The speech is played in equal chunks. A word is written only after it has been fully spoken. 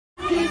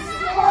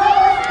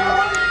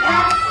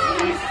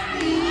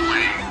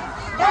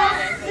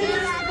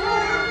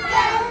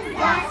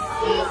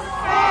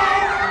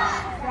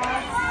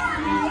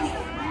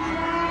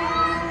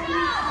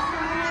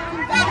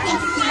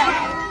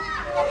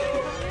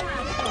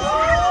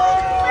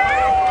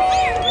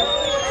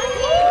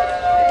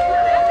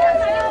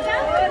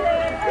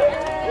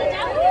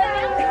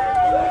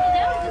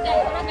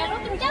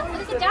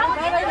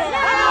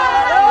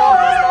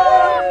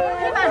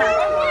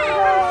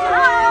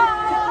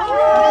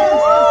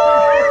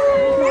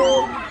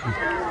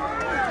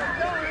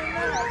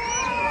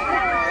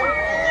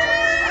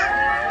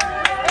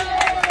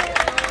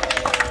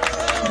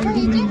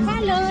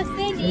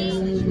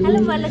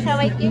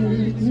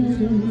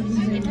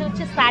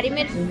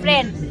সারিমের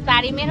friend,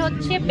 সারিমের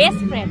হচ্ছে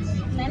best friend,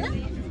 তাই না?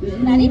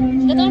 সারিম,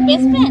 এটা তোমার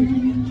বেস্ট ফ্রেন্ড?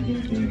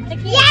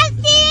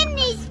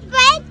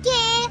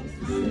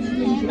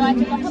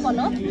 কথা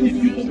বলো।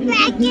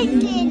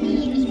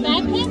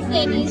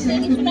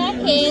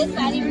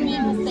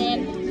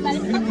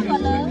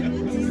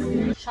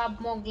 সব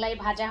মোগলাই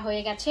ভাজা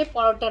হয়ে গেছে,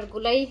 পরোটার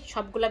গুলাই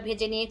সবগুলা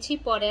ভেজে নিয়েছি।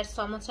 পরে আর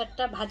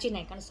সমোসাটা ভাজি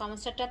নাই, কারণ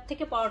সমোসাটার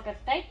থেকে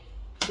পরোটারটাই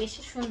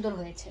বেশি সুন্দর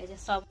হয়েছে। এই যে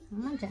সব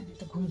জানি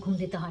তো ঘুম ঘুম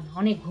দিতে হয় না,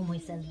 অনেক ঘুম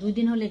হয়েছে, 2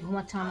 দিন হলে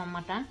ঘুমাচ্ছে আমার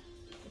মামাটা।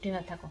 উঠে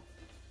থাকো,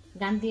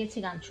 গান দিয়েছি,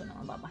 গান শোনো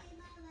আমার বাবা।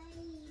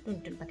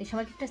 টুনটুন পাখি,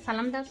 সবাইকে একটা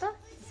সালাম দাও তো,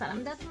 সালাম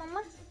দাও তো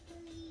মাম্মা।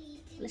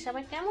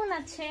 সবাই কেমন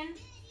আছেন?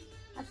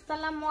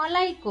 আসসালামু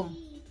আলাইকুম।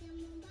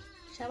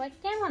 সবাই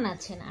কেমন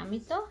আছেন? আমি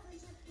তো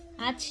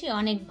আছি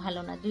অনেক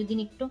ভালো না, 2 দিন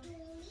একটু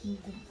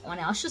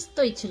মানে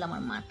অসুস্থই ছিল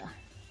আমার মাটা।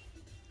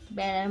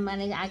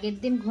 মানে আগের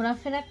দিন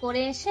ঘোরাফেরা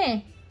করে এসে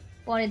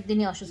পরের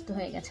দিনই অসুস্থ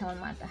হয়ে গেছে আমার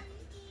মাটা।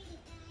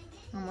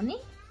 মামনি,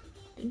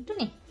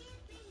 টুনটুনি,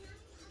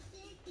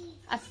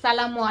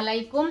 আসসালামু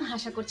আলাইকুম।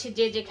 আশা করছি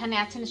যে যেখানে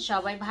আছেন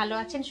সবাই ভালো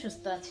আছেন,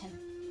 সুস্থ আছেন।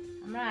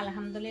 আমরা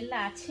আলহামদুলিল্লাহ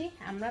আছি।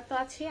 আমরা তো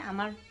আছি,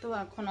 আমার তো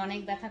এখন অনেক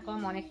ব্যথা কম,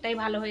 অনেকটাই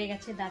ভালো হয়ে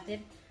গেছে দাঁতের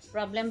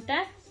প্রবলেমটা।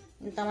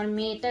 কিন্তু আমার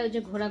মেয়েটা ওই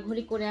যে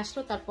ঘোরাঘুরি করে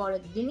আসলো, তার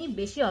পরের দিনই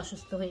বেশি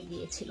অসুস্থ হয়ে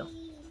গিয়েছিল।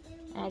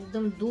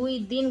 একদম 2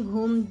 দিন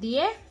ঘুম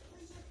দিয়ে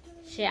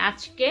সে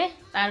আজকে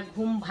তার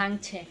ঘুম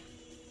ভাঙছে।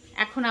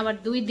 এখন আবার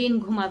 2 দিন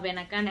ঘুমাবে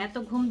না, কারণ এত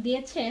ঘুম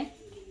দিয়েছে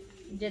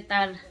যে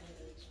তার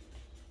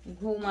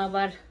ঘুম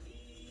আবার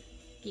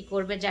কি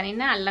করবে জানি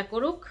না। আল্লাহ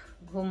করুক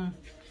ঘুম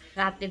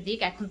রাতের দিক।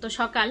 এখন তো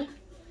সকাল,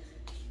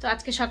 তো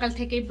আজকে সকাল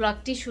থেকেই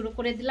ব্লগটি শুরু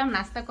করে দিলাম।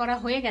 নাস্তা করা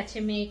হয়ে গেছে,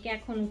 মেয়েকে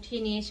এখন উঠিয়ে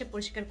নিয়ে এসে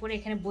পরিষ্কার করে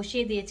এখানে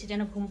বসিয়ে দিয়েছি,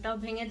 যেন ঘুমটাও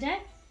ভেঙে যায়,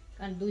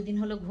 কারণ 2 দিন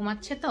হলো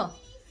ঘুমাচ্ছে, তো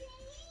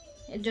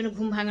এর জন্য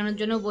ঘুম ভাঙানোর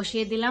জন্য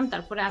বসিয়ে দিলাম।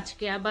 তারপরে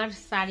আজকে আবার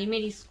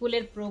সারিমের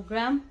স্কুলের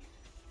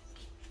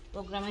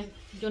প্রোগ্রামের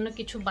জন্য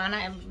কিছু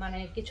মানে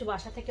কিছু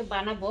বাসা থেকে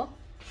বানাবো।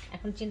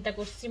 এখন চিন্তা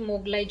করছি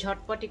মোগলাই,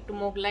 ঝটপট একটু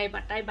মোগলাই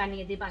বাটাই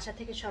বানিয়ে দিই। বাসা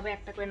থেকে সবাই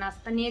একটা করে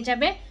নাস্তা নিয়ে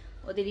যাবে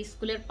ওদের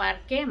স্কুলের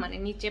পার্কে, মানে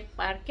নিচে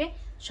পার্কে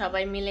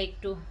সবাই মিলে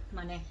একটু,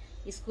 মানে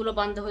স্কুলও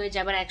বন্ধ হয়ে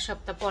যাবার 1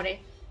 সপ্তাহ পরে,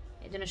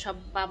 এই জন্য সব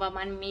বাবা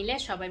মা মিলে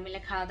সবাই মিলে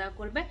খাওয়া দাওয়া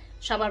করবে।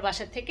 সবার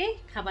বাসা থেকেই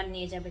খাবার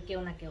নিয়ে যাবে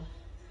কেউ না কেউ।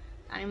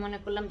 আমি মনে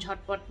করলাম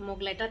ঝটপট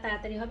মোগলাইটা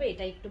তাড়াতাড়ি হবে,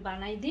 এটা একটু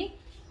বানাই দিই,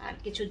 আর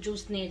কিছু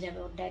জুস নিয়ে যাবে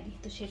ওর ড্যাডি,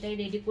 তো সেটাই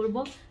রেডি করব।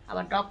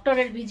 আবার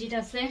ডক্টরের ভিজিট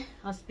আছে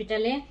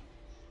হসপিটালে,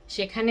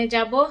 সেখানে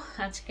যাব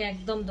আজকে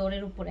একদম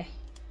দৌড়ের উপরে।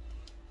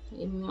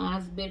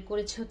 মাছ বের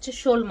করেছে হচ্ছে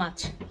শোল মাছ,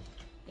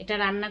 এটা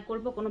রান্না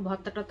করব, কোনো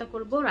ভর্তা টর্তা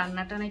করবো,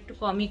 রান্নাটা না একটু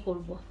কমই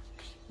করব,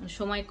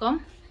 সময় কম।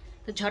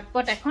 তো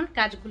ঝটপট এখন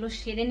কাজগুলো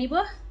সেরে নিব,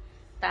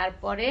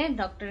 তারপরে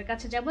ডক্টরের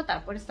কাছে যাব,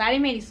 তারপরে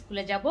সারিমের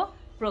স্কুলে যাব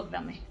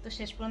প্রোগ্রামে। তো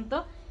শেষ পর্যন্ত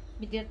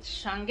ভিডিওর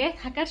সঙ্গে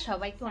থাকার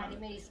সবাইকে।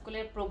 সারিমের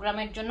স্কুলের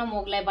প্রোগ্রামের জন্য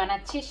মোগলাই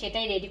বানাচ্ছি,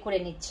 সেটাই রেডি করে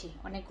নিচ্ছি।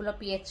 অনেকগুলো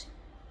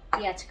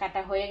পেঁয়াজ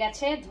কাটা হয়ে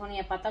গেছে,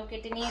 ধনিয়া পাতাও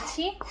কেটে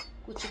নিয়েছি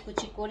কুচি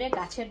কুচি করে,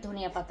 গাছের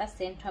ধনিয়া পাতা,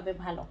 সেন্ট হবে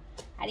ভালো।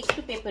 আর একটু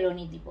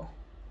পেপারনি দিব,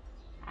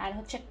 আর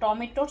হচ্ছে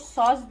টমেটোর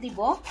সস দিব,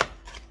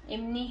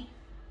 এমনি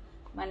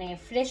মানে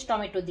ফ্রেশ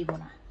টমেটো দিব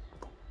না,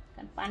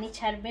 কারণ পানি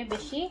ছাড়বে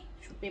বেশি।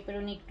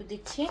 পেপারনি একটু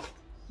দিচ্ছি,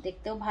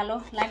 দেখতেও ভালো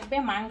লাগবে।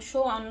 মাংস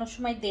অন্য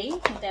সময় দেই,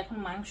 কিন্তু এখন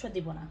মাংস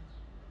দিব না,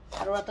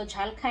 আর ওরা তো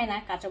ঝাল খায় না,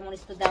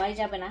 কাঁচামরিচ তো দেওয়াই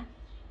যাবে না।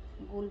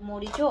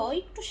 গোলমরিচও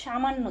একটু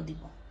সামান্য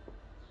দিব।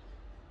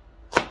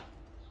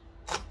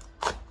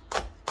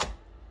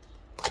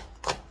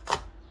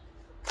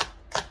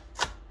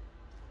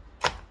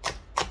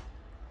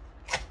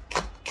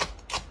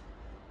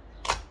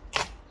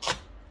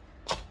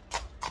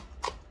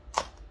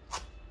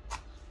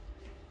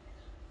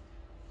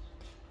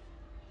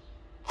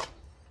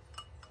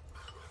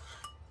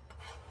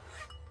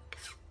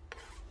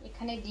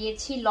 এখানে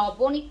দিয়েছি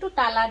লবণ, একটু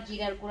টালা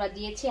জিরার গুঁড়া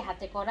দিয়েছি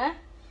হাতে করা,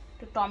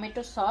 একটু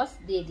টমেটো সস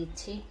দিয়ে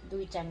দিচ্ছি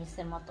 2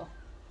 চামচের মতো।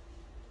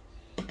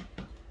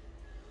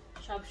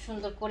 সব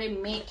সুন্দর করে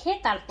মেখে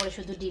তারপরে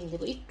শুধু ডিম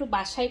দেবো। একটু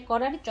বাসায়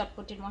করার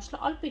চটপটির মশলা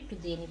অল্প একটু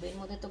দিয়ে নিব, এর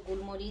মধ্যে তো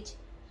গোলমরিচ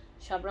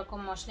সব রকম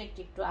মশলা একটু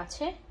একটু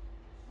আছে,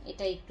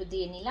 এটা একটু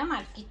দিয়ে নিলাম,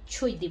 আর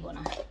কিচ্ছুই দিব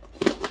না।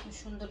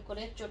 সুন্দর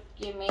করে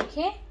চটকিয়ে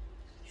মেখে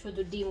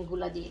শুধু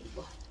ডিমগুলা দিয়ে দিব।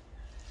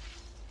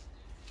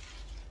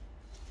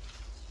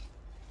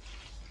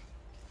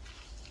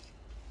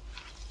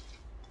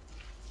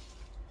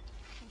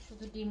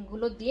 শুধু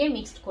ডিমগুলো দিয়ে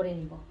মিক্সড করে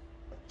নিব।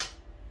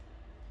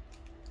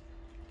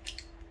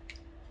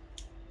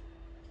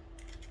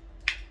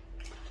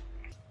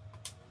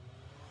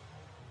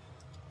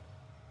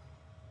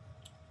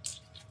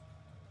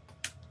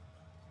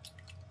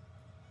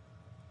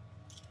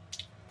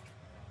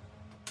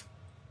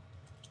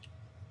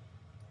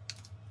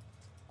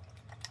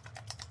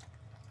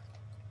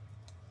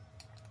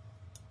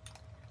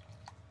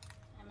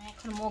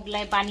 এখন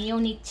মোগলাই বানিয়েও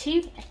নিচ্ছি।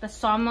 একটা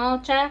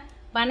সমোসা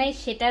বানাই,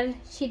 সেটার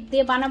শীট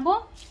দিয়ে বানাবো,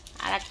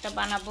 আর একটা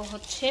বানাবো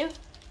হচ্ছে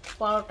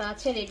পরোটা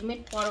আছে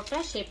রেডিমেড পরোটা,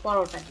 সেই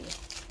পরোটা দিয়ে।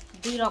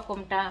 2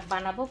 রকমটা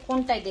বানাবো,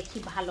 কোনটাই দেখি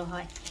ভালো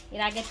হয়।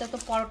 এর আগে তো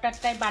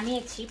পরোটাটাই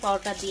বানিয়েছি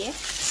পরোটা দিয়ে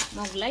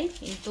মোগলাই,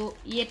 কিন্তু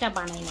ইয়েটা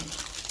বানাই নাই,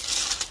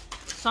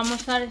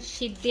 সমোসার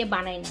শীট দিয়ে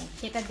বানাই না,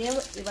 সেটা দিয়েও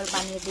এবার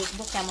বানিয়ে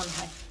দেখবো কেমন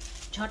হয়।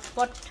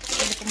 ঝটপট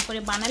এরকম করে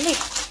বানালে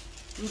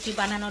রুটি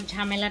বানানোর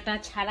ঝামেলাটা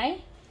ছাড়াই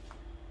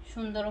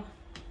সুন্দর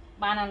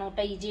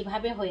বানানোটা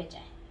ইজিভাবে হয়ে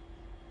যায়।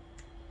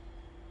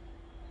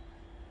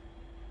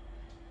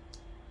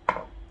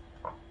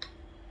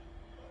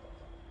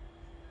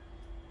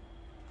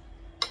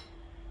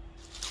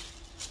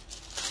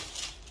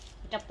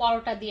 এটা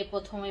পরোটা দিয়ে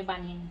প্রথমে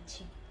বানিয়ে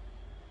নিচ্ছি।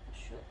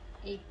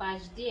 এই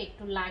পাশ দিয়ে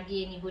একটু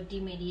লাগিয়ে নিব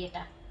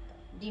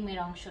ডিমের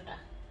অংশটা।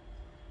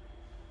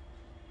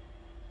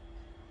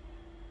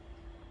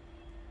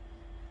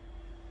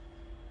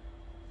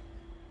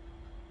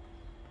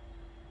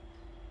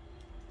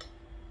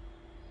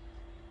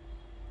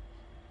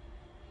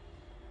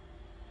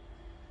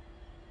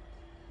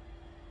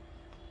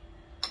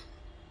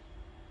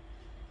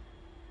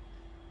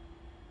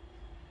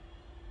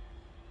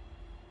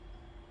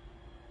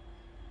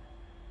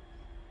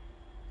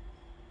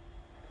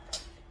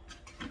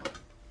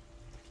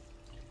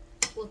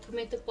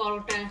 প্রথমে তো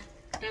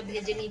পরোটাটা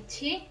ভেজে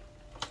নিচ্ছি,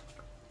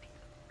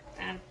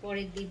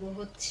 তারপরে দিব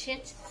হচ্ছে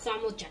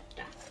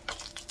সমোচাটা।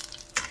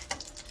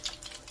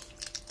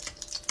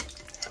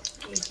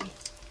 এই যে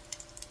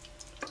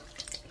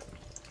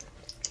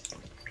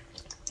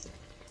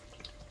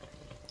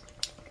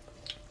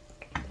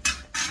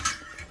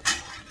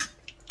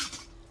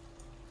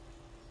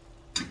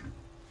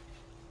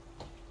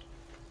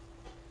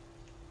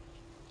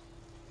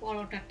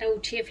পরোটাটা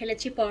উঠিয়ে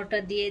ফেলেছি। পরোটা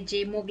দিয়ে যে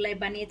মোগলাই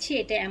বানিয়েছি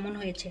এটা এমন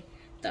হয়েছে,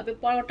 তবে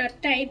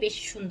পরোটাটাই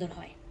বেশি সুন্দর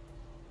হয়।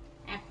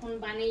 এখন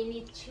বানিয়ে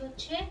নিচ্ছি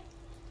হচ্ছে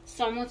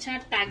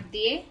সমোসার তাক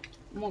দিয়ে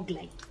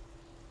মোগলাই।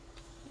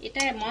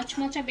 এটা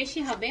মচমচা বেশি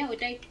হবে,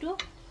 ওইটা একটু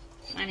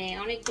মানে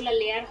অনেকগুলো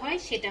লেয়ার হয়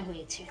সেটা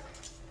হয়েছে।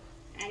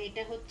 আর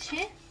এটা হচ্ছে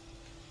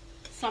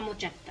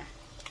সমোচাটা,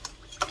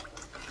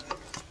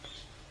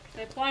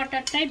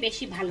 পরোটাটাই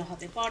বেশি ভালো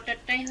হবে।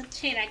 পরোটাটাই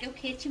হচ্ছে এর আগেও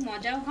খেয়েছি,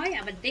 মজাও হয়,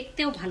 আবার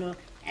দেখতেও ভালো,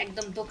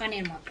 একদম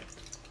দোকানের মতো।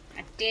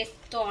 আর টেস্ট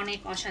তো অনেক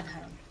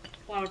অসাধারণ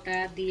পরোটা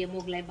দিয়ে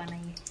মোগলাই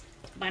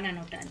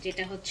বানানোটা,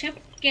 যেটা হচ্ছে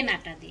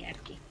কেনাটা দিয়ে আর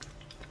কি।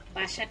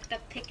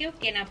 বাসারটার থেকেও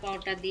কেনা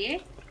পরোটা দিয়ে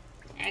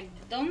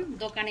একদম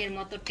দোকানের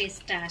মতো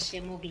টেস্টটা আসে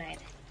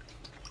মোগলাইয়ের।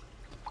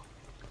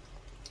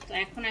 তো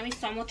এখন আমি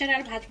সমোচার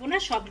আর ভাজবো না,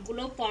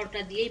 সবগুলো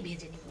পরোটা দিয়েই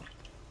ভেজে নিব।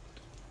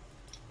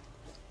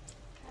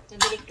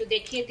 আপনাদের একটু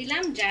দেখিয়ে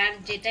দিলাম, যার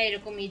যেটা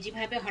এরকম ইজি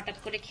ভাবে হঠাৎ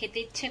করে খেতে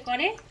ইচ্ছে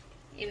করে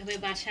এভাবে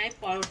বাসায়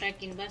পরোটা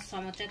কিংবা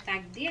সমোসা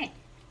তাক দিয়ে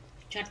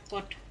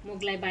ঝটপট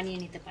মোগলাই বানিয়ে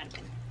নিতে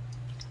পারবেন।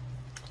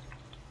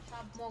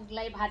 সব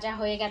মোগলাই ভাজা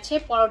হয়ে গেছে,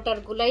 পরোটার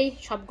গুলাই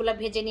সবগুলা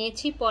ভেজে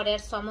নিয়েছি। পরে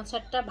আর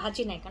সমোসাটা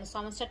ভাজি নাই, কারণ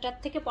সমোসাটার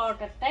থেকে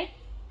পরোটাটাই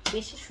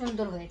বেশি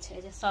সুন্দর হয়েছে।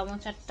 এই যে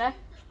সমোসাটা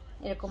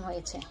এরকম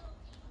হয়েছে,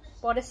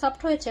 পরে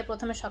সফট হয়েছে,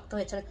 প্রথমে শক্ত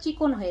হয়েছে,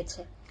 চিকন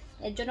হয়েছে।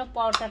 এর জন্য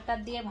পরোটাটা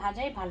দিয়ে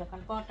ভাজাই ভালো,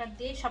 কারণ পরোটা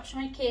দিয়ে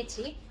সবসময়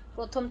খেয়েছি,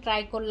 প্রথম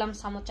ট্রাই করলাম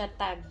সমোসার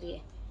তাক দিয়ে।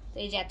 তো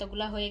এই যে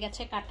এতগুলা হয়ে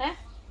গেছে কাটা,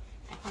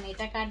 এখন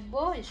এটা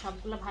কাটবো। এই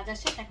সবগুলো ভাজা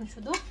শেষ, এখন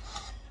শুধু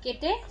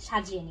কেটে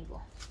সাজিয়ে নিব।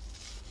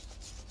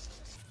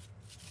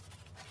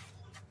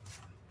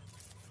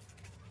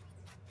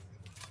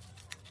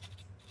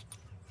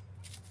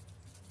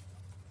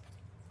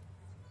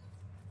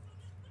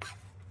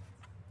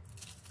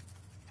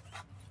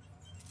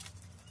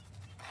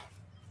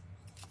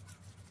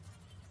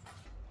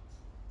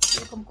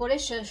 এরকম করে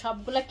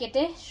সবগুলা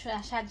কেটে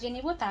সাজিয়ে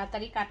নিব।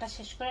 তাড়াতাড়ি কাটা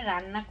শেষ করে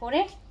রান্না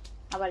করে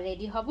আবার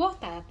রেডি হব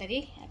তাড়াতাড়ি।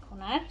 এখন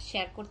আর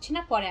শেয়ার করছি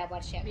না, পরে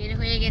আবার শেয়ার। বের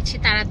হয়ে গেছি,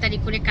 তাড়াতাড়ি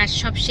করে কাজ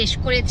সব শেষ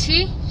করেছি,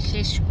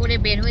 শেষ করে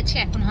বের হয়েছি।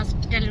 এখন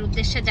হসপিটালের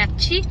উদ্দেশ্যে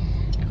যাচ্ছি।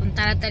 এখন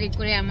তাড়াতাড়ি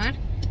করে আমার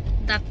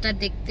দাঁতটা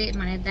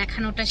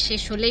দেখানোটা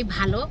শেষ হলেই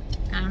ভালো,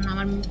 কারণ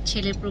আমার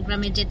ছেলের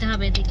প্রোগ্রামে যেতে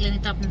হবে। দেখলেন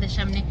তো আপনাদের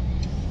সামনে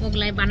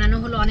মোগলাই বানানো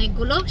হলো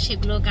অনেকগুলো,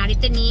 সেগুলো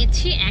গাড়িতে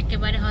নিয়েছি।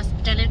 একেবারে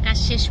হসপিটালের কাজ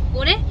শেষ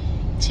করে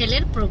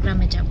ছেলের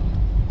প্রোগ্রামে যাব।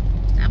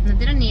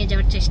 আপনাদেরও নিয়ে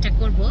যাওয়ার চেষ্টা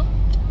করব,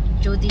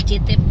 যদি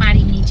যেতে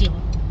পারি নিজেও।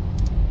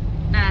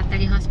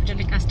 তাড়াতাড়ি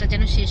হসপিটালের কাজটা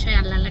যেন শেষ হয়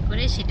আল্লাহ আল্লাহ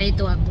করে, সেটাই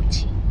দোয়া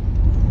করছি।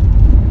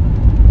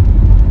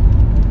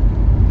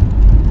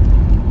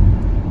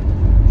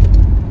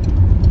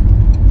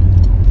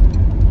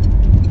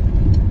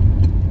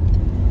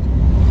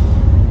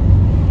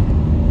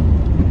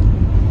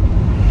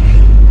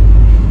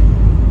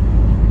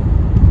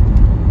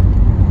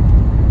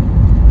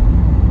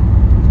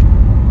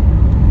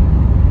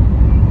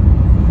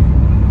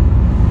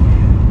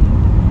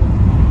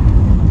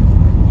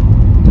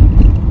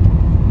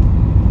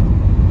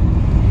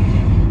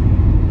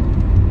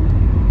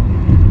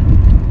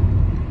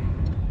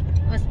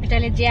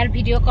 যে আর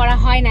ভিডিও করা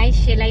হয় নাই,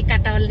 সেলাই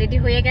কাটা অলরেডি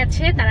হয়ে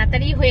গেছে,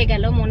 তাড়াতাড়ি হয়ে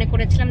গেল। মনে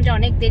করেছিলাম যে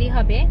অনেক দেরি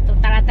হবে, তো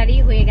তাড়াতাড়ি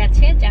হয়ে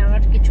গেছে।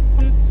 যাওয়ার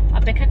কিছুক্ষণ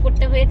অপেক্ষা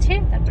করতে হয়েছে,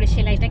 তারপরে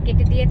সেলাইটা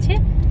কেটে দিয়েছে,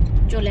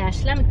 চলে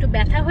আসলাম। একটু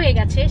ব্যথা হয়ে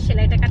গেছে,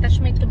 সেলাইটা কাটার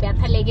সময় একটু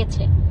ব্যথা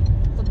লেগেছে,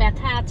 তো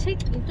ব্যথা আছে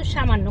কিন্তু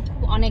সামান্য,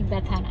 খুব অনেক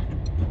ব্যথা না।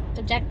 তো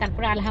যাক,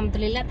 তারপরে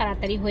আলহামদুলিল্লাহ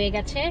তাড়াতাড়ি হয়ে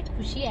গেছে,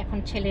 খুশি। এখন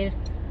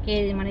ছেলেকে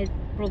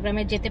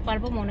প্রোগ্রামে যেতে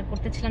পারবো। মনে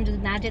করতেছিলাম যদি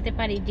না যেতে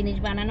পারি, জিনিস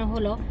বানানো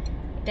হলো,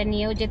 এটা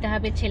নিয়েও যেতে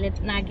হবে, ছেলে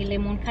না গেলে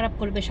মন খারাপ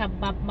করবে, সব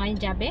বাপ মাই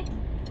যাবে।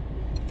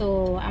 তো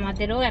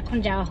আমাদেরও এখন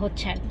যাওয়া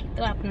হচ্ছে আর কি,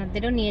 তো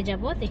আপনাদেরও নিয়ে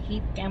যাব, দেখি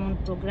কেমন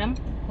প্রোগ্রাম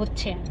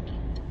হচ্ছে আর কি।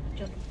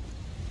 চলো,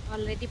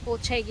 অলরেডি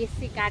পৌঁছায়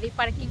গেছি, গাড়ি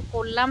পার্কিং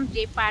করলাম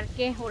যে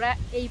পার্কে। ওরা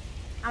এই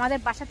আমাদের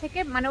বাসা থেকে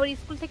মানে ওর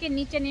স্কুল থেকে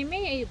নিচে নেমে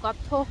এই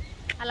গর্থ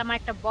আলামার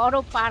একটা বড়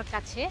পার্ক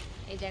আছে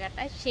এই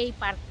জায়গাটায়, সেই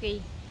পার্কেই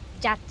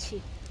যাচ্ছি।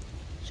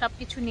 সব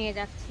কিছু নিয়ে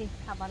যাচ্ছি,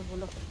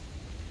 খাবারগুলো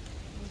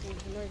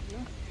যেগুলো এগুলো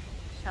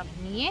সব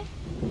নিয়ে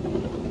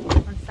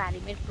এখন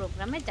সারিমের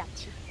প্রোগ্রামে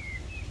যাচ্ছি।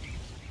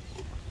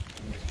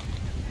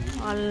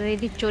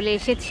 অলরেডি চলে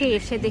এসেছি,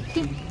 এসে দেখি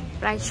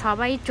প্রায়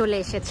সবাই চলে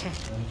এসেছে।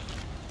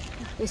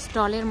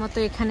 স্টলের মতো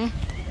এখানে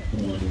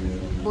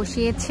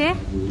বসিয়েছে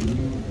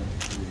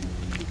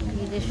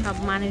এই যে সব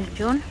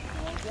মানুষজন,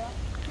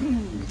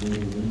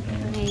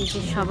 এই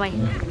যে সবাই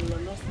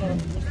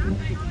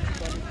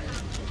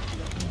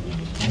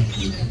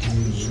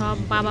সব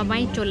বাবা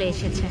মাই চলে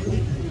এসেছে,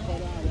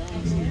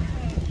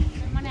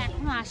 মানে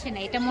এখনো আসে না।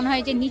 এটা মনে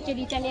হয় যে নিচের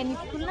ইটালিয়ান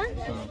স্কুল না,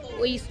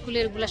 ওই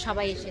স্কুলের গুলা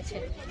সবাই এসেছে।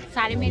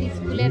 সারিমের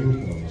স্কুলের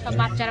সব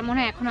বাচ্চারা মনে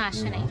হয় এখনো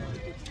আসে নাই।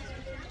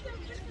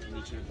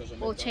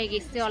 পৌঁছে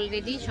গেছে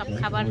অলরেডি সব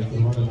খাবার।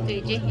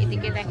 এই যে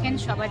এদিকে দেখেন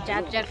সবার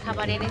যার যার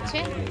খাবার এনেছে,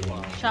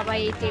 সবাই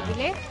এই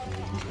টেবিলে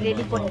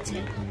রেডি করেছে,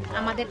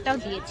 আমাদেরটাও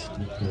দিয়েছি।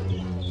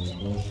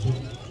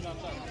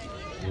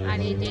 আর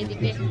এই যে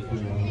এদিকে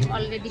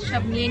অলরেডি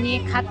সব নিয়ে নিয়ে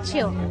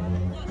খাচ্ছেও।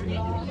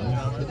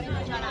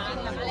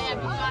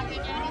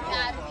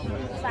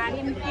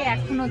 সারিমকে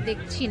এখনো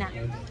দেখছি না,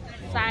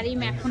 সারিম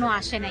এখনো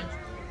আসে নাই,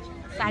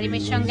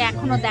 সারিমের সঙ্গে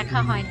এখনো দেখা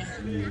হয়নি।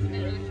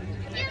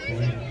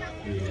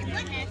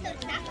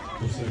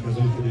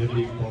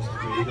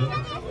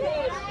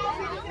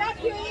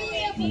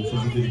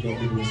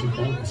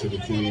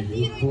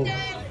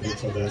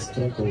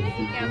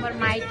 আবার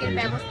মাইকের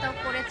ব্যবস্থাও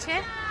করেছে,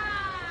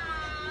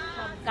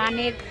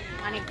 গানের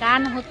মানে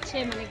গান হচ্ছে,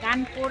 মানে গান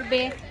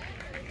করবে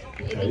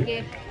এদিকে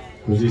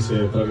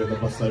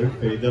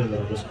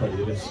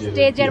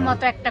স্টেজের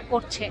মতো একটা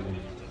করছে।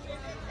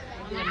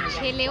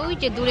 ছেলে ওই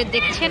যে দূরে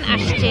দেখছেন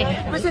আসছে,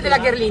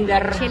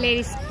 ছেলের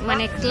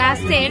মানে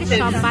ক্লাসের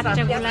সব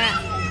বাচ্চাগুলা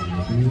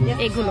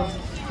এগুলো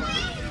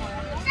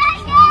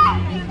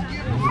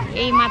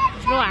এই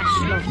মাত্র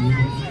আসলো।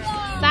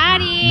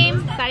 সারিম,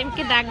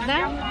 সারিমকে ডাক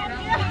দাও।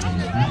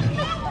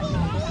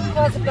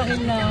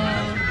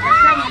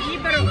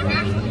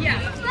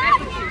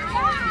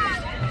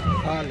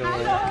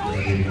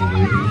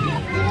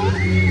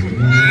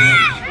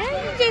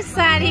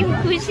 সারিম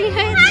খুশি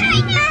হয়েছে,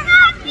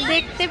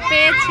 দেখতে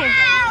পেয়েছে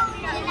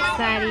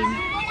সারিম।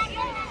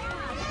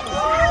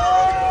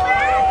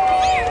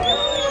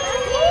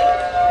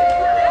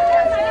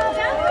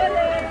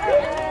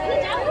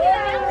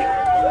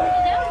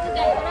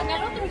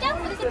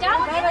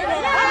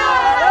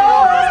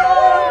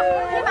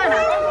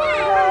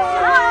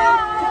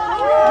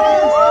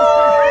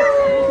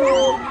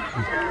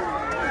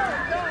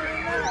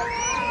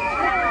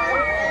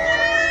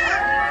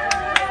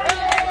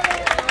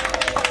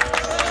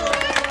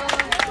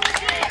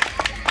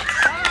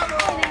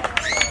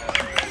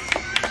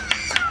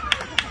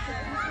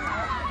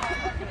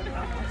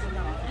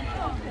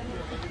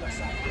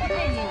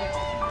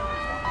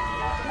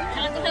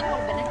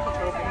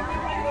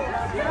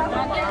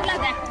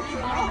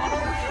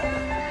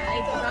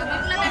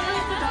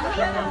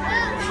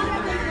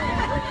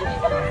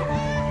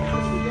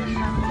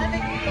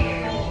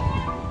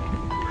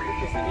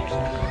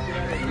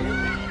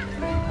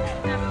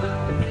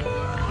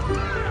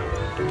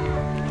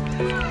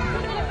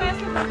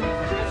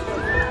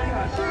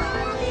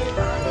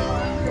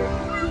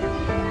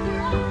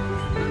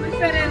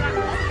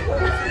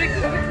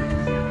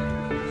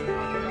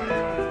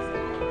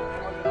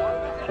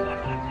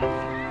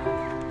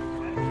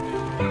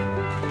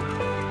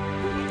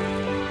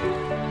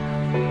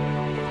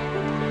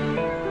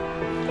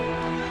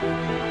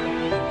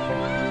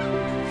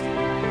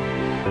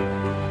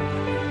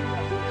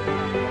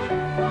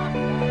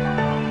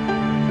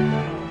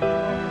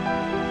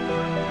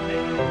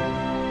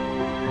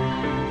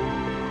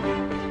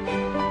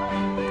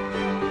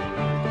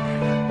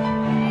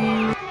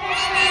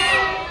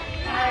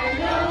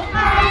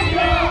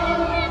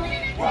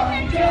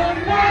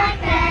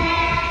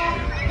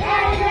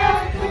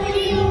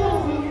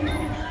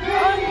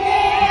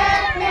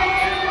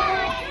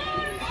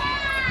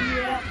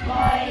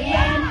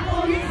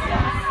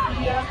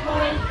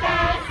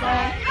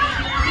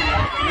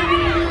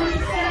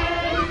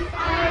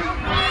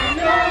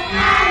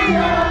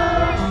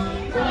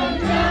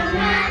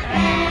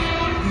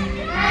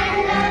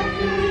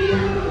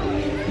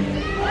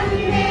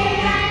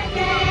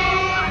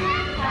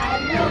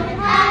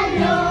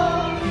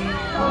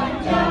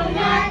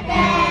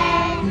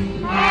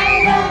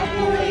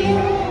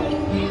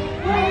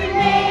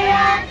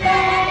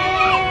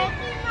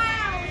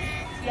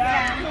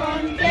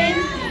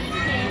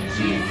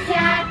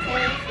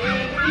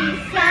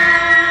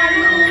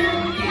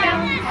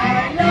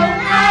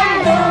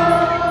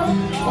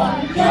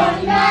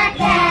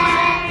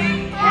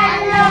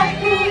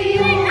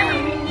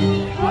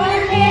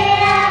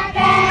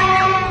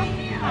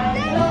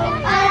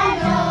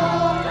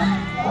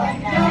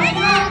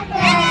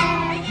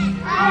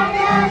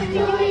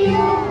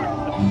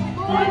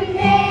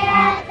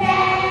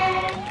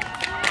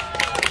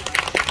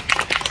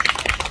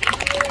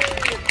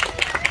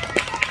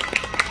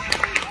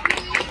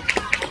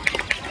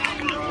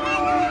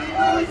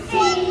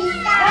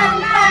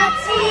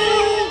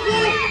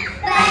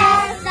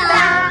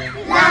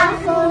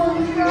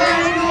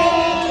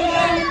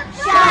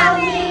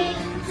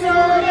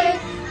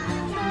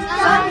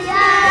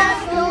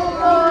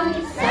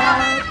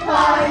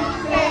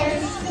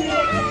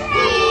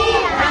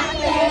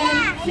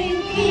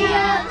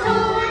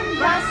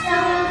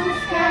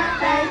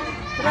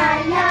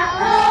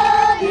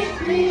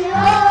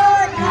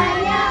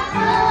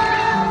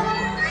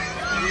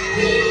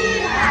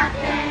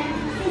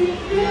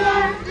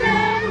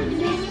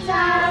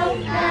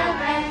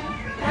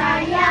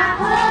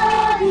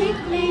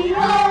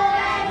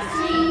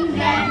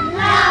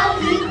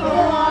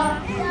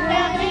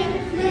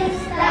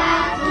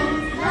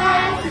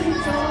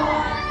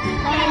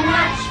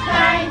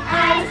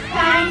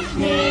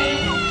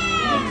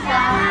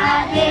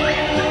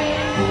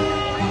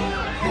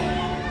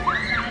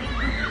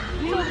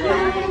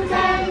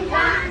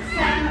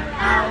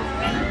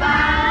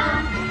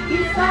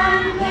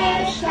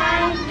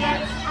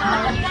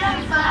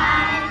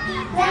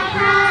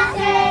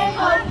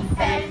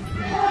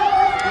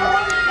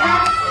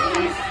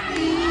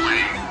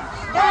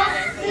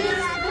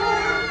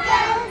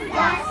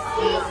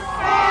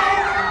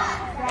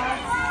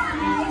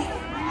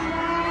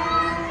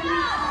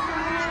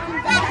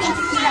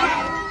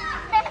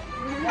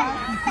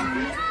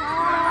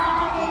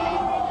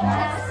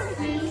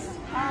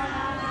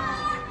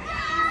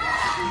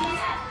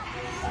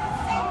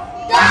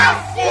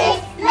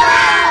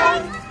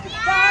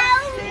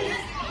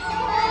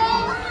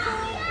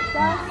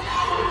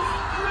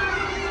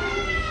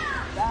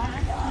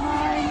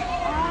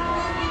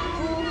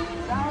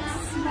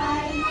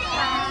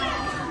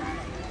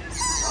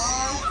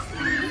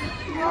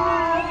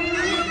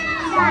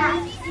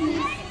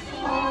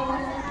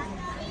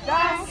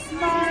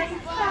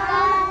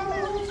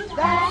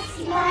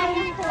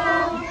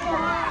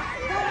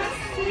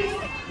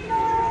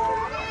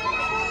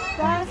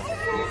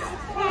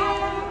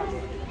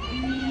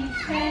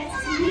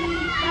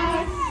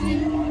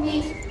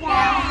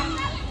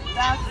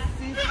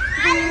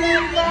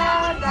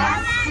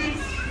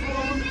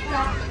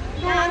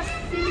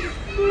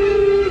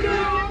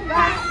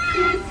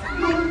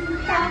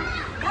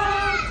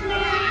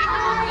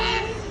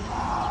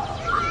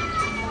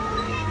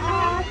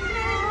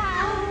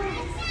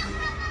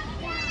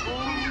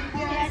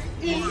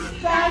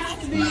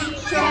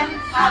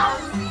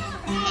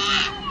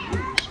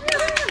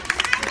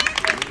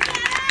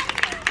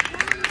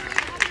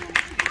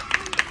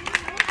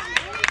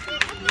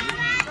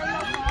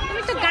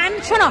 তুমি তো গান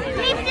শোনো।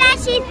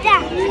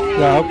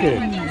 ওকে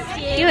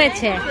কি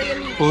হয়েছে?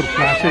 ওর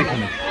ক্লাসে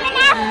এখানে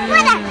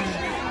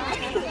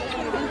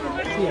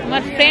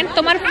তোমার ফ্রেন্ড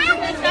তোমার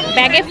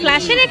ব্যাগে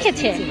ফ্ল্যাশে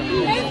রেখেছে।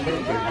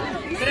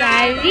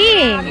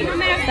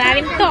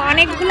 সারিম তো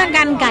অনেকগুলো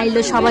গান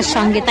গাইলো সবার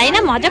সঙ্গে, তাই না?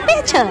 মজা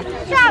পেয়েছো?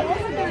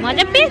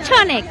 মজা পেয়েছো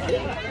অনেক?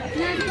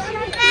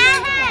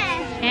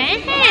 হ্যাঁ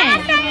হ্যাঁ,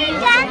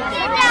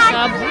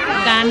 সব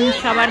গান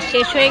সবার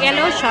শেষ হয়ে গেল।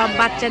 সব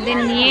বাচ্চাদের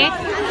নিয়ে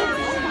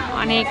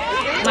অনেক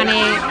মানে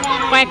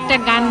কয়েকটা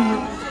গান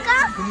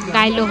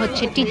গাইলো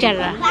হচ্ছে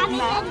টিচাররা।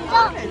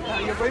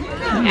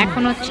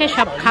 এখন হচ্ছে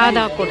সব খাওয়া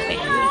দাওয়া করবে।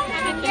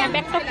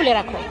 ব্যাগটা খুলে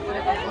রাখো।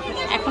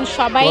 এখন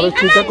সবাই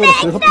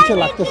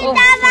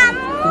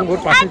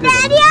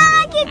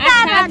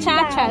আচ্ছা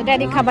আচ্ছা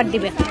ড্যাডি খাবার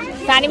দিবে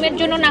সারিমের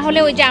জন্য, না হলে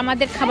ওই যে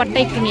আমাদের খাবারটা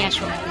একটু নিয়ে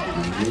আসো।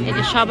 এই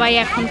যে সবাই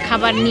এখন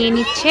খাবার নিয়ে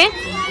নিচ্ছে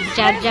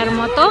যার যার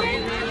মতো।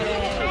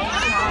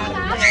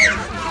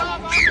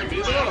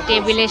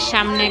 টেবিলের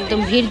সামনে একদম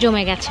ভিড়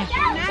জমে গেছে।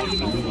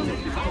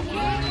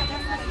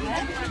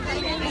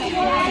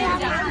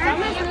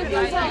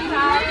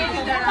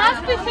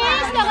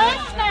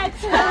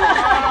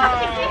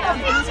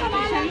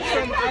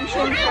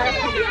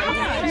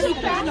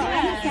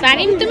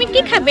 সারিম তুমি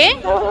কি খাবে?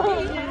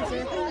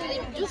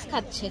 জুস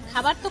খাচ্ছে।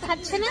 খাবার তো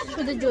খাচ্ছে না,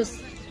 শুধু জুস।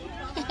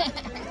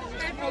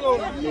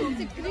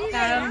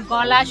 কারণ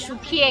গলা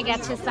শুকিয়ে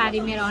গেছে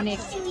সারিমের অনেক,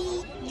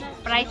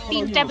 প্রায়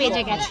 3টা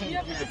বেজে গেছে।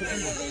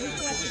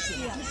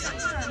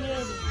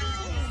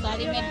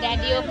 সারিমের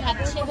ড্যাডিও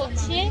খাচ্ছে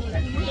হচ্ছে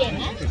ইয়ে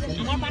না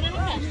আমার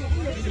বানানোটা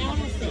কেমন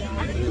হচ্ছে?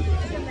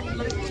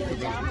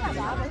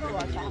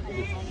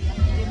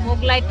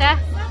 মোগলাইটা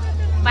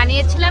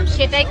বানিয়েছিলাম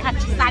সেটাই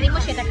খাচ্ছে,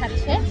 সারিমও সেটা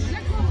খাচ্ছে।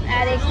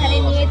 আর এখানে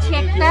নিয়েছি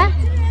একটা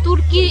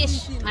তুর্কির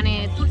মানে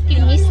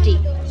তুর্কির মিষ্টি,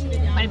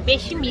 মানে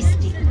বেশি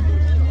মিষ্টি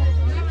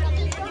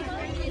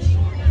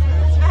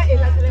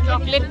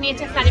চকলেট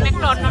নিয়েছে। সারিম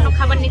একটা অন্যান্য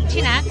খাবার নিচ্ছি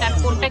না, কারণ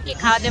কোনটা কি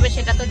খাওয়া যাবে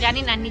সেটা তো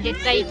জানি না,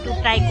 নিজেরটাই একটু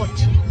ট্রাই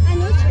করছি।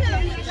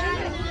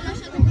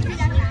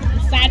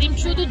 সারিম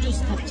শুধু জুস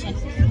খাচ্ছে।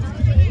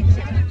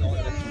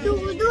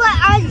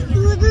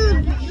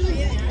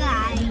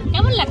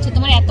 কেমন লাগছে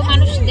তোমার এত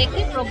মানুষ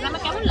দেখে? প্রোগ্রামে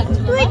কেমন লাগছে?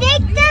 তুই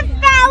দেখতে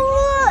পাও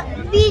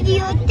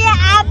ভিডিওতে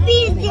আরবি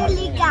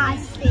লেখা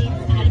আছে।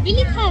 আরবি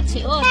লেখা আছে?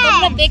 ও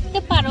তোমরা দেখতে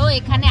পারো,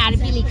 এখানে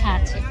আরবি লেখা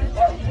আছে।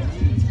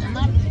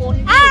 আমার ফোন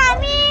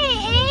আমি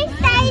এই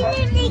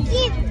সাইডে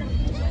দেখি।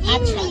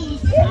 আচ্ছা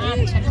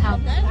আচ্ছা খাও।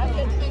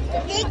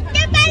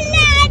 দেখতে পারলে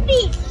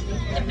আরবি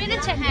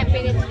পেরেছে? হ্যাঁ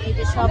পেরেছে। এই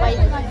যে সবাই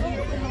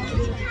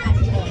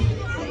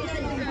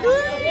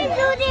তুমি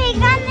যদি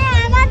এখানে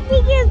আমার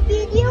থেকে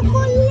ভিডিও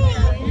করলে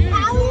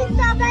তাহলে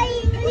সবাই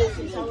ইংলিশ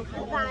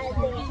দেখতে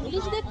পারবে।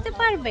 ইংলিশ দেখতে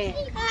পারবে?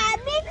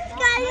 আমি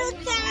কালো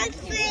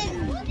চাকরি।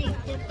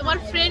 তোমার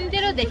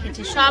ফ্রেন্ডদেরও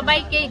দেখেছে,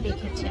 সবাইকেই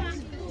দেখেছে।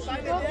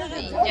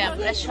 যে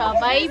আমরা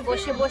সবাই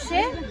বসে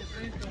বসে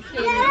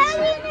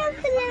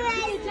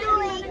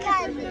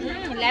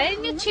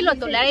ল্যারিনো ছিল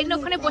তো, ল্যারিনো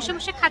ওখানে বসে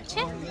বসে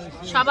খাচ্ছে।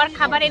 সবার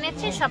খাবার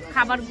এনেছে, সব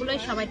খাবারগুলোই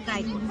সবাই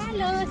ট্রাই করছে।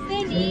 হ্যালো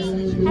সেনি,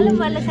 হ্যালো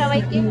বলো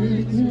সবাইকে।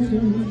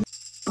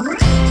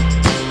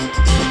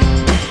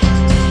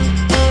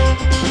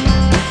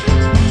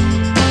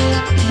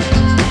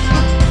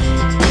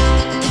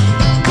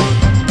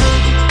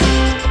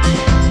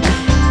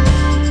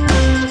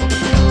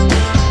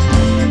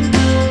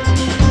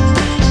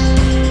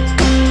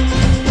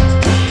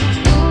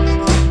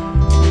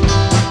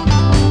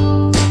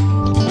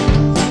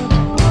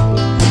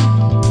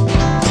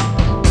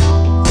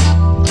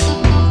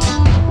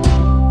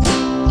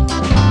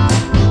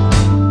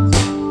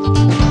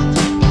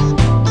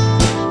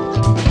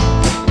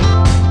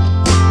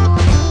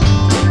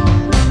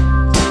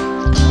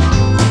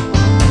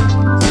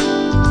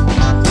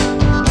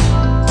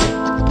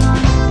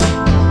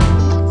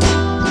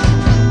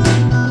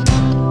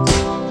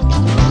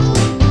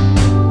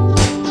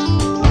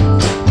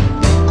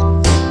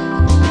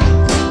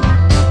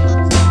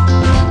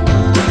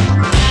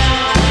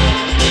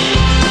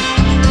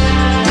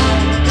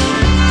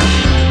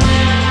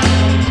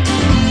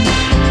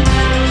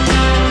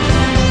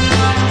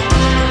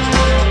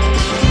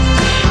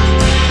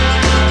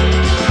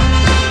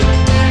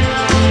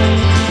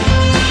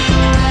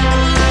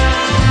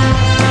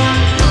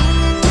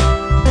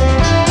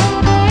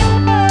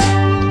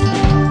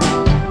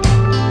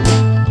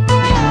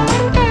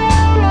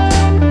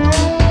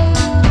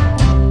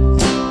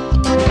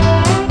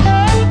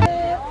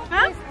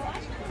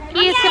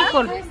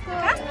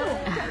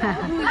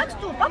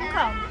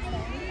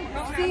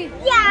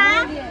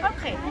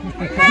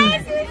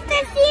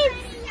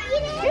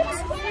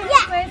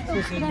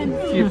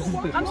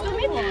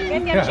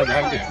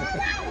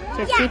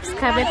 চিপস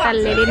খাবে, তার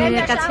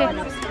লেডিনের কাছে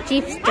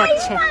চিপস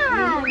যাচ্ছে।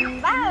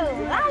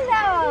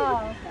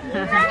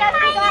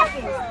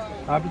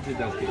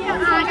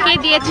 কে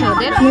দিয়েছে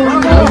ওদের?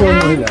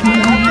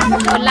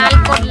 লাল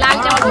কোট, লাল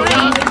জামা পরে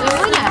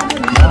মহিলা,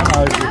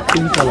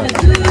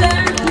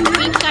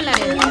 পিঙ্ক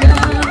কালারের।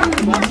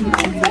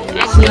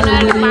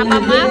 একজনের বাবা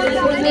মা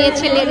ফুল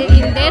দিয়েছে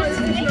লেডিদের,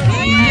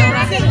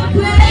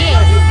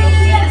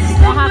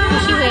 মহা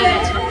খুশি হয়ে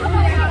গেছে।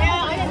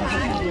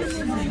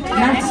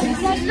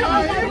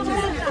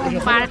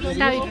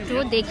 পার্কটা একটু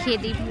দেখিয়ে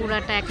দিই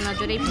পুরাটা এক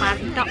নজরে। এই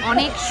পার্কটা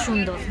অনেক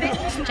সুন্দর,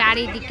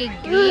 চারিদিকে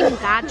গ্রিন,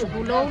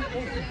 গাছগুলো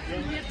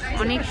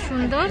অনেক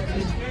সুন্দর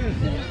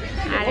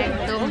আর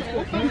একদম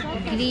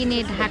গ্রিনে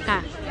ঢাকা।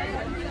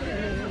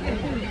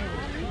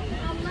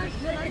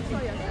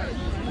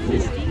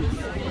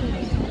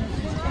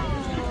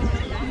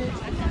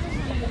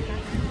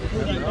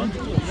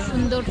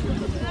 সুন্দর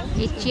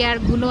এই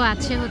চেয়ারগুলো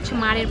আছে হচ্ছে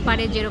মারের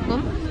পাড়ে, যেরকম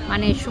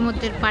মানে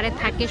সমুদ্রের পাড়ে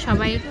থাকে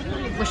সবাই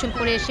গোসল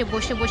করে এসে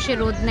বসে বসে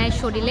রোদ নেয়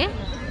শরীরে,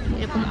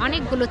 এরকম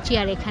অনেকগুলো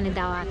চেয়ার এখানে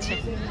দেওয়া আছে।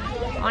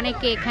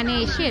 অনেকে এখানে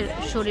এসে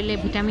শরীরে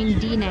ভিটামিন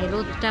ডি নেয়,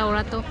 রোদটা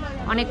ওরা তো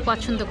অনেক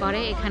পছন্দ করে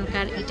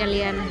এখানকার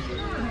ইটালিয়ান,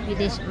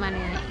 বিদেশ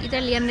মানে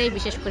ইটালিয়ানরাই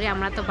বিশেষ করে,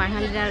 আমরা তো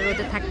বাঙালিরা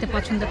রোদে থাকতে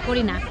পছন্দ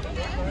করি না।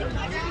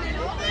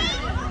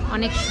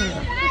 অনেক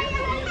সুন্দর।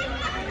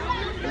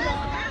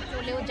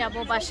 চলেও যাব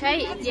বাসায়,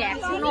 যে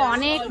এখনো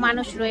অনেক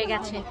মানুষ রয়ে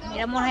গেছে,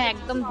 এরা মনে হয়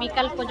একদম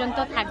বিকাল পর্যন্ত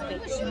থাকবে।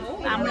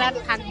 আমরা আর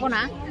থাকবো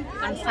না,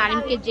 কারণ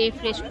সারিমকে যে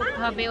ফ্রেশ করতে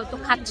হবে, ও তো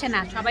খাচ্ছে না।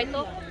 সবাই তো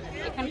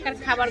এখানকার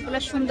খাবারগুলো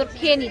সুন্দর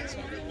খেয়ে নিচ্ছে,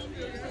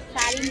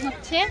 সারিম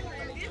হচ্ছে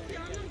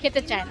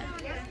খেতে চায় না।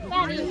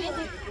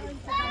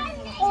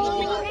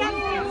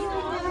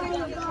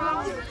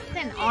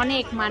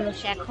 অনেক মানুষ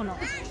এখনো।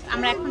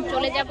 আমরা এখন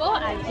চলে যাব,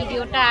 আর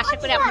ভিডিওটা আশা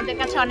করি আপনাদের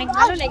কাছে অনেক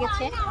ভালো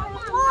লেগেছে।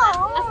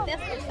 আস্তে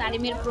আস্তে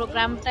সারিমের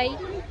প্রোগ্রামটাই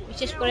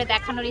বিশেষ করে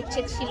দেখানোর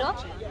ইচ্ছে ছিল,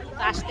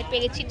 তো আসতে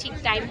পেরেছি ঠিক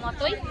টাইম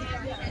মতোই,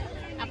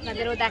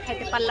 আপনাদেরও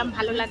দেখাতে পারলাম,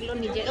 ভালো লাগলো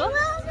নিজেরও।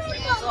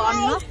 তো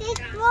অন্য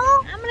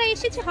আমরা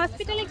এসেছি,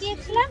 হসপিটালে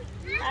গিয়েছিলাম,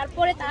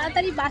 তারপরে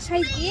তাড়াতাড়ি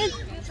বাসায় গিয়ে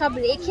সব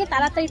রেখে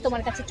তাড়াতাড়ি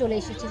তোমার কাছে চলে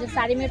এসেছি, যে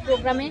সারিমের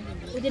প্রোগ্রামে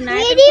যদি না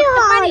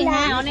করতে পারি,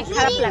 হ্যাঁ অনেক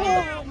খারাপ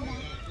লাগলো।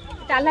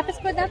 আল্লাহ হাফেজ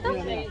করে দাও তো,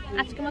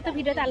 আজকের মতো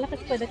ভিডিওতে আল্লাহ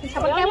হাফেজ করে দাও।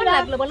 সবার কেমন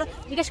লাগলো বলো,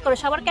 জিজ্ঞেস করো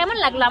সবার কেমন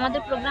লাগলো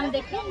আমাদের প্রোগ্রাম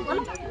দেখে,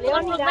 বলো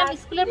তোমার প্রোগ্রাম,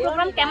 স্কুলের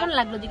প্রোগ্রাম কেমন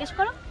লাগলো জিজ্ঞেস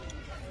করো,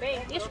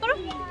 জিজ্ঞেস করো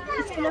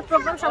স্কুলের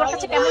প্রোগ্রাম সবার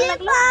কাছে কেমন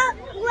লাগলো।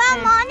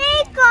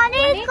 অনেক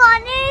অনেক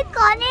অনেক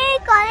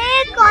অনেক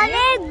অনেক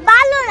অনেক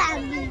ভালো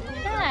লাগলো।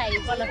 তাই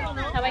বলো,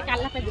 সবাইকে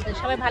আল্লাহ হাফেজ দিতে,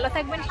 সবাই ভালো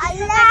থাকবেন,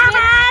 আল্লাহ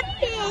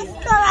হাফেজ,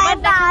 আবার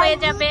দেখা হয়ে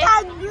যাবে।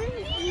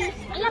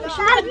 আল্লাহ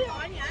হাফেজ,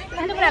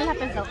 সুন্দর করে আল্লাহ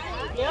হাফেজ দাও,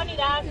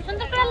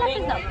 সুন্দর করে আল্লাহ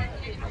হাফেজ দাও।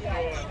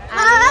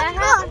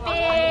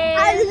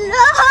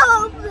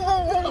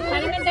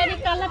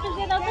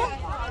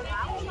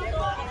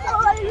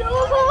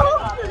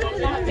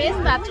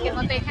 আজকের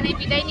মতো এখানে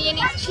বিদায় নিয়ে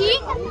নিচ্ছি,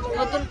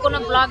 নতুন কোনো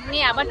ব্লগ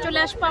নিয়ে আবার চলে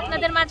আসবো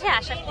আপনাদের মাঝে।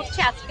 আশা করছি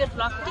আজকের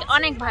ব্লগটি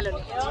অনেক ভালো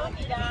লেগেছে।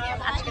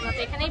 আজকের মতো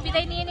এখানেই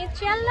বিদায় নিয়ে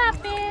নিচ্ছি, আল্লাহ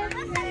হাফেজ।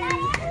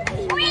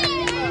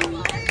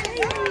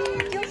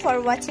 For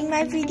watching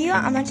my video.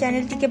 আমার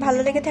চ্যানেলটিকে ভালো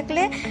লেগে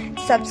থাকলে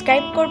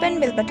সাবস্ক্রাইব করবেন,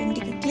 বেল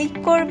বাটনটিকে ক্লিক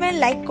করবেন,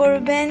 লাইক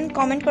করবেন,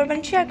 কমেন্ট করবেন,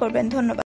 শেয়ার করবেন। ধন্যবাদ।